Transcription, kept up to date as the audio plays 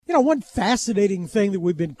One fascinating thing that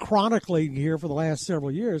we've been chronicling here for the last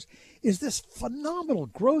several years is this phenomenal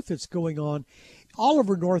growth that's going on all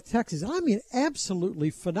over North Texas. I mean,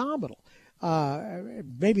 absolutely phenomenal.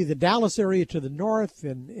 Maybe the Dallas area to the north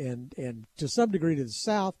and to some degree to the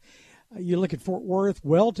south. You look at Fort Worth,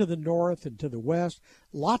 well to the north and to the west,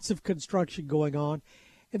 lots of construction going on.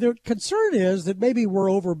 And the concern is that maybe we're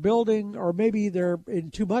overbuilding or maybe they're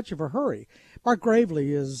in too much of a hurry. Marc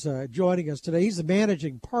Gravely is joining us today. He's the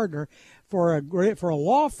managing partner for a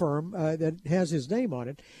law firm that has his name on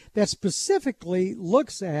it that specifically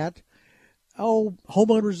looks at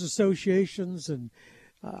homeowners associations and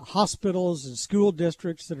hospitals and school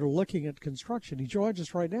districts that are looking at construction. He joins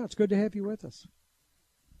us right now. It's good to have you with us.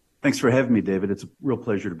 Thanks for having me, David. It's a real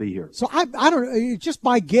pleasure to be here. So I don't know, just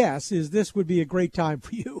my guess is this would be a great time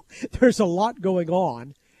for you. There's a lot going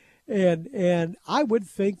on, and I would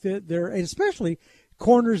think that and especially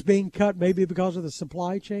corners being cut maybe because of the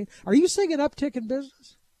supply chain. Are you seeing an uptick in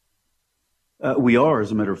business? We are,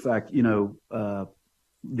 as a matter of fact.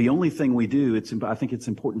 The only thing we do, I think it's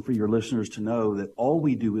important for your listeners to know that all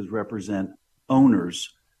we do is represent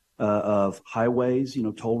owners of highways,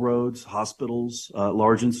 toll roads, hospitals,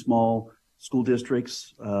 large and small, school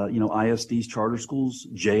districts, ISDs, charter schools,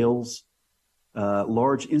 jails,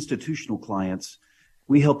 large institutional clients.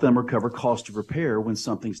 We help them recover cost of repair when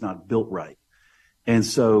something's not built right. And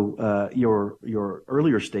so your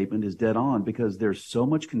earlier statement is dead on because there's so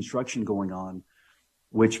much construction going on,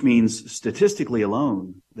 which means statistically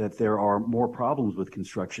alone that there are more problems with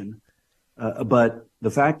construction. But the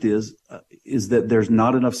fact is that there's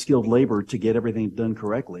not enough skilled labor to get everything done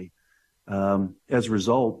correctly. As a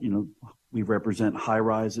result, we represent high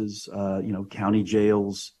rises, county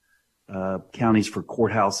jails, counties for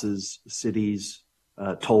courthouses, cities,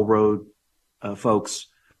 toll road folks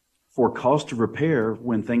for cost of repair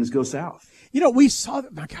when things go south. We saw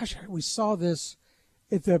this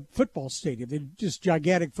at the football stadium, the just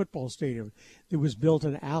gigantic football stadium that was built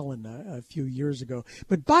in Allen a few years ago.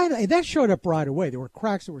 But that showed up right away. There were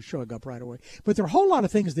cracks that were showing up right away. But there are a whole lot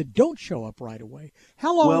of things that don't show up right away.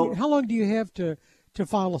 How long do you have to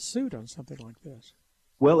file a suit on something like this?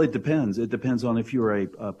 Well, it depends. It depends on if you're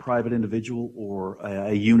a private individual or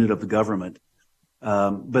a unit of the government.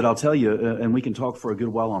 But I'll tell you, and we can talk for a good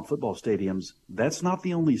while on football stadiums, that's not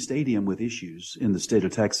the only stadium with issues in the state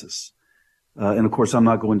of Texas. And of course, I'm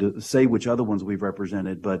not going to say which other ones we've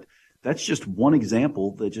represented, but that's just one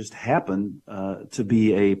example that just happened to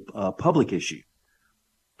be a public issue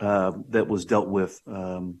that was dealt with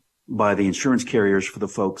by the insurance carriers for the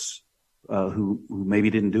folks who maybe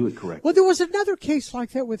didn't do it correctly. Well, there was another case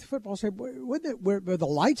like that with football, where the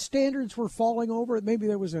light standards were falling over. Maybe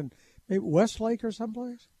that was in Westlake or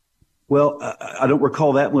someplace. Well, I don't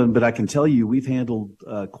recall that one, but I can tell you we've handled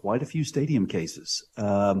quite a few stadium cases.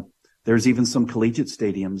 There's even some collegiate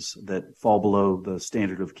stadiums that fall below the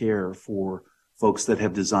standard of care for folks that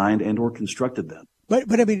have designed and or constructed them.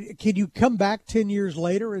 But I mean, can you come back 10 years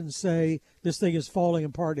later and say this thing is falling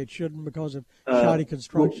apart? It shouldn't because of shoddy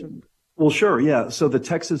construction? Well, sure, yeah. So the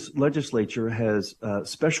Texas legislature has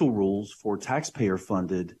special rules for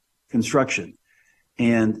taxpayer-funded construction.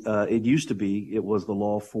 And it was the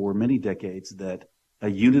law for many decades that a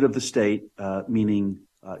unit of the state, meaning,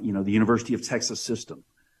 the University of Texas system,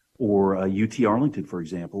 or UT Arlington, for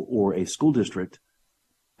example, or a school district,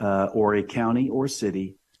 or a county or a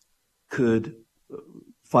city could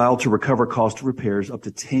file to recover cost of repairs up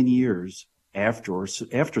to 10 years after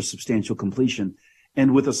substantial completion.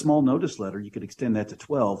 And with a small notice letter, you could extend that to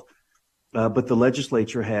 12. But the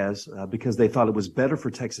legislature has, because they thought it was better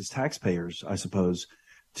for Texas taxpayers, I suppose,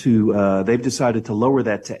 they've decided to lower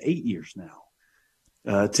that to 8 years now.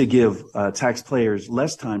 To give taxpayers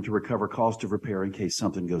less time to recover cost of repair in case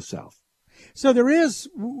something goes south. So there is,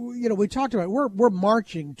 we talked about we're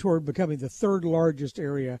marching toward becoming the third largest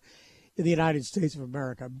area in the United States of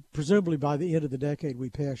America. Presumably by the end of the decade, we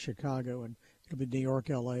pass Chicago and it'll be New York,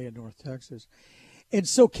 L.A., and North Texas. And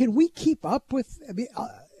so, can we keep up with? I mean,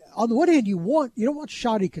 on the one hand, you don't want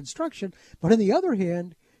shoddy construction, but on the other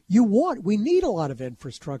hand, we need a lot of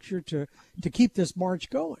infrastructure to keep this march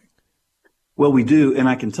going. Well, we do, and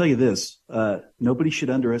I can tell you this, nobody should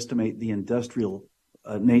underestimate the industrial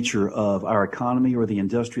nature of our economy or the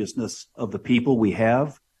industriousness of the people we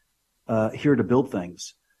have here to build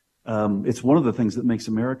things. It's one of the things that makes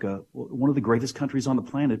America one of the greatest countries on the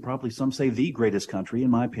planet, probably some say the greatest country,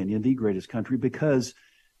 in my opinion, the greatest country, because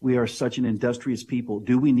we are such an industrious people.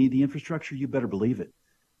 Do we need the infrastructure? You better believe it.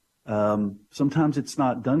 Sometimes it's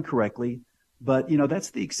not done correctly, but,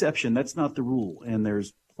 that's the exception. That's not the rule, and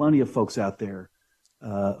there's plenty of folks out there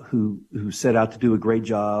who set out to do a great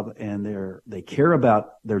job, and they care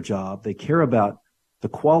about their job. They care about the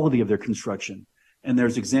quality of their construction. And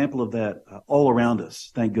there's example of that all around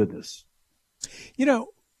us. Thank goodness. You know,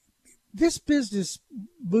 this business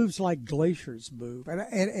moves like glaciers move,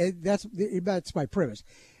 and that's my premise.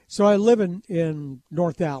 So I live in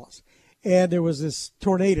North Dallas, and there was this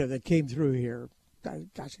tornado that came through here.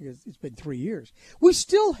 Gosh, it's been 3 years. We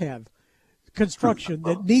still have construction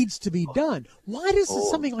that needs to be done. Why does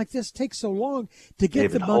something like this take so long to get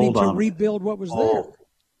David, the money to rebuild what was there?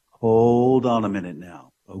 Hold on a minute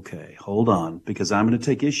now. Okay, hold on, because I'm going to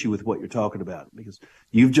take issue with what you're talking about, because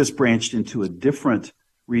you've just branched into a different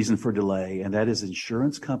reason for delay, and that is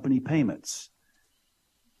insurance company payments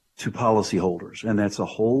to policyholders. And that's a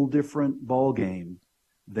whole different ballgame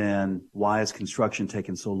than why is construction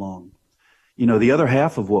taking so long. You know, the other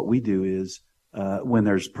half of what we do is when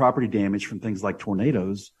there's property damage from things like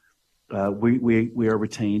tornadoes, we are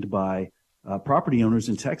retained by property owners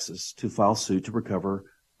in Texas to file suit to recover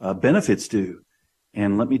benefits due.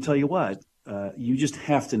 And let me tell you what, you just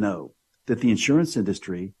have to know that the insurance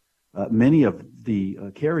industry, many of the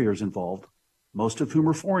carriers involved, most of whom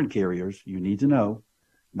are foreign carriers, you need to know,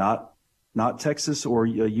 not Texas or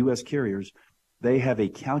U.S. carriers, they have a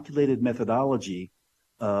calculated methodology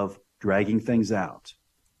of dragging things out,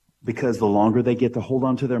 because the longer they get to hold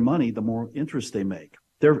on to their money, the more interest they make.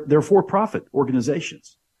 They're for-profit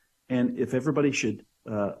organizations, and if everybody should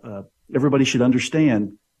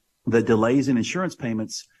understand that delays in insurance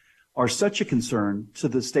payments are such a concern to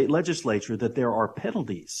the state legislature that there are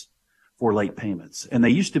penalties for late payments, and they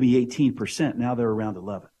used to be 18%. Now they're around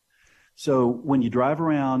 11%. So when you drive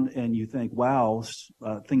around and you think, wow,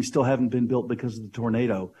 things still haven't been built because of the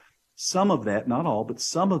tornado, some of that, not all, but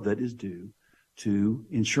some of it is due to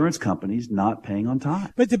insurance companies not paying on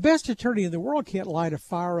time. But the best attorney in the world can't light a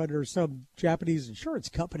fire under some Japanese insurance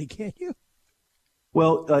company, can you?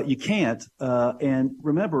 Well, you can't. And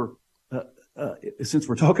remember, since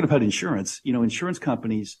we're talking about insurance, you know, insurance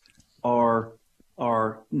companies are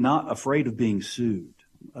not afraid of being sued.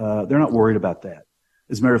 They're not worried about that.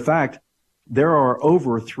 As a matter of fact, there are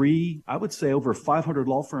over 500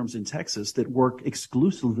 law firms in Texas that work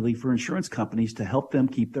exclusively for insurance companies to help them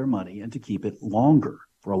keep their money and to keep it longer,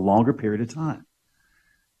 for a longer period of time.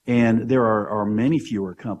 And there are many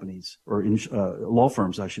fewer companies, or law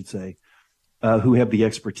firms, I should say, who have the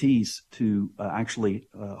expertise to actually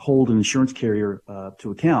hold an insurance carrier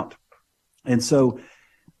to account. And so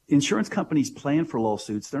insurance companies plan for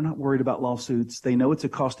lawsuits. They're not worried about lawsuits. They know it's a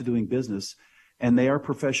cost of doing business, and they are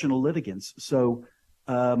professional litigants. So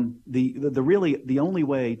the only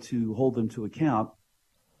way to hold them to account,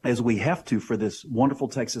 as we have to for this wonderful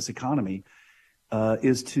Texas economy,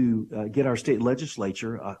 is to get our state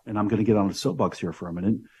legislature, and I'm going to get on a soapbox here for a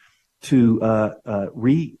minute, to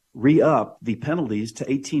re-up the penalties to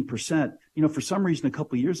 18%. You know, for some reason, a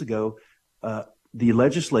couple of years ago, the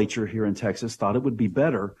legislature here in Texas thought it would be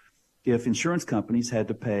better if insurance companies had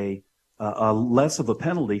to pay less of a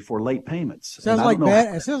penalty for late payments. It sounds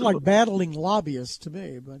like battling lobbyists to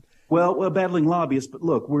me, but well, battling lobbyists. But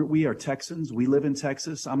look, we are Texans. We live in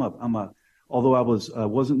Texas. Although I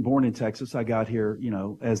wasn't born in Texas, I got here, you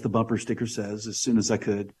know, as the bumper sticker says, as soon as I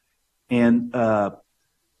could, and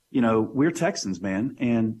you know, we're Texans, man,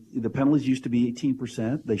 and the penalties used to be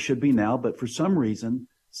 18%. They should be now, but for some reason,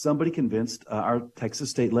 somebody convinced our Texas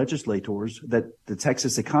state legislators that the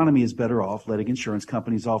Texas economy is better off letting insurance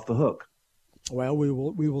companies off the hook. Well,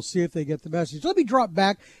 we will see if they get the message. Let me drop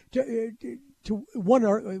back to one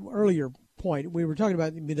earlier point. We were talking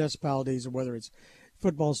about municipalities, or whether it's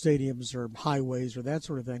football stadiums or highways or that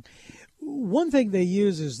sort of thing. One thing they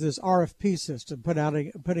use is this RFP system,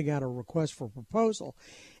 putting out a request for proposal.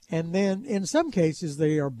 And then in some cases,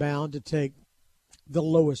 they are bound to take the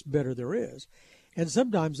lowest bidder there is. And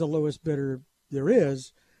sometimes the lowest bidder there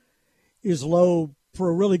is low for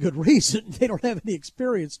a really good reason. They don't have any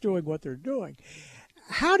experience doing what they're doing.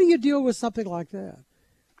 How do you deal with something like that?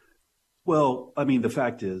 Well, I mean, the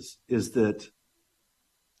fact is that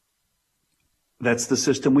that's the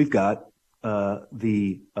system we've got.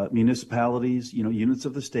 The municipalities, you know, units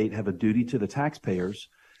of the state have a duty to the taxpayers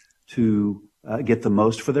to get the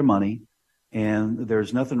most for their money, and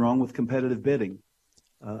there's nothing wrong with competitive bidding.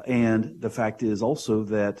 And the fact is also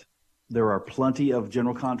that there are plenty of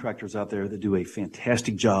general contractors out there that do a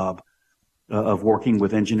fantastic job of working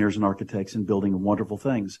with engineers and architects and building wonderful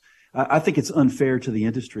things. I think it's unfair to the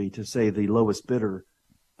industry to say the lowest bidder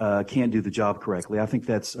can't do the job correctly. I think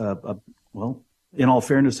that's, well, in all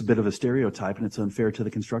fairness, a bit of a stereotype, and it's unfair to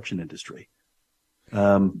the construction industry.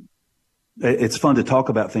 It's fun to talk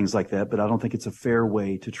about things like that, but I don't think it's a fair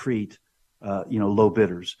way to treat low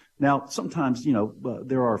bidders. Now, sometimes,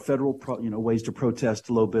 there are federal, ways to protest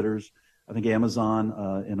low bidders. I think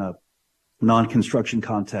Amazon, in a non-construction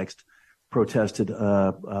context, protested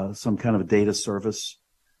some kind of a data service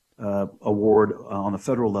award on the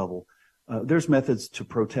federal level. There's methods to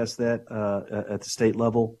protest that at the state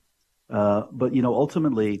level, but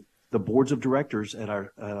ultimately the boards of directors at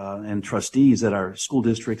our and trustees at our school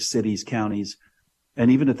districts, cities, counties, and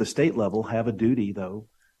even at the state level have a duty, though,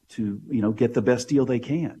 to get the best deal they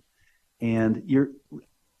can. And you're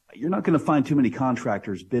not going to find too many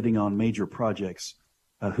contractors bidding on major projects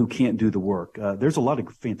who can't do the work. There's a lot of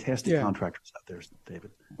fantastic contractors out there,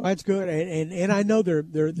 David. Well, that's good, and I know they're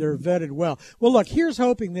vetted well. Well, look, here's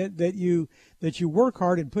hoping that you work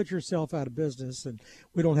hard and put yourself out of business, and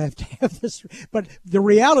we don't have to have this. But the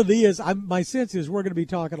reality is, my sense is we're going to be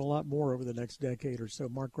talking a lot more over the next decade or so.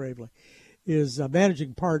 Marc Gravely is a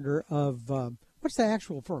managing partner of what's the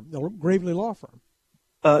actual firm? The Gravely Law Firm.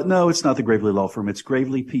 No, it's not the Gravely Law Firm. It's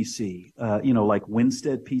Gravely PC. Like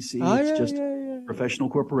Winstead PC. It's just professional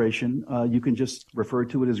corporation. You can just refer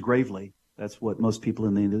to it as Gravely. That's what most people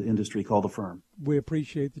in the industry call the firm. We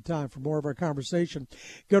appreciate the time. For more of our conversation,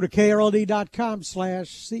 go to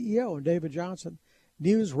krld.com/CEO. And David Johnson,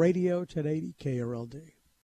 News Radio 1080 KRLD.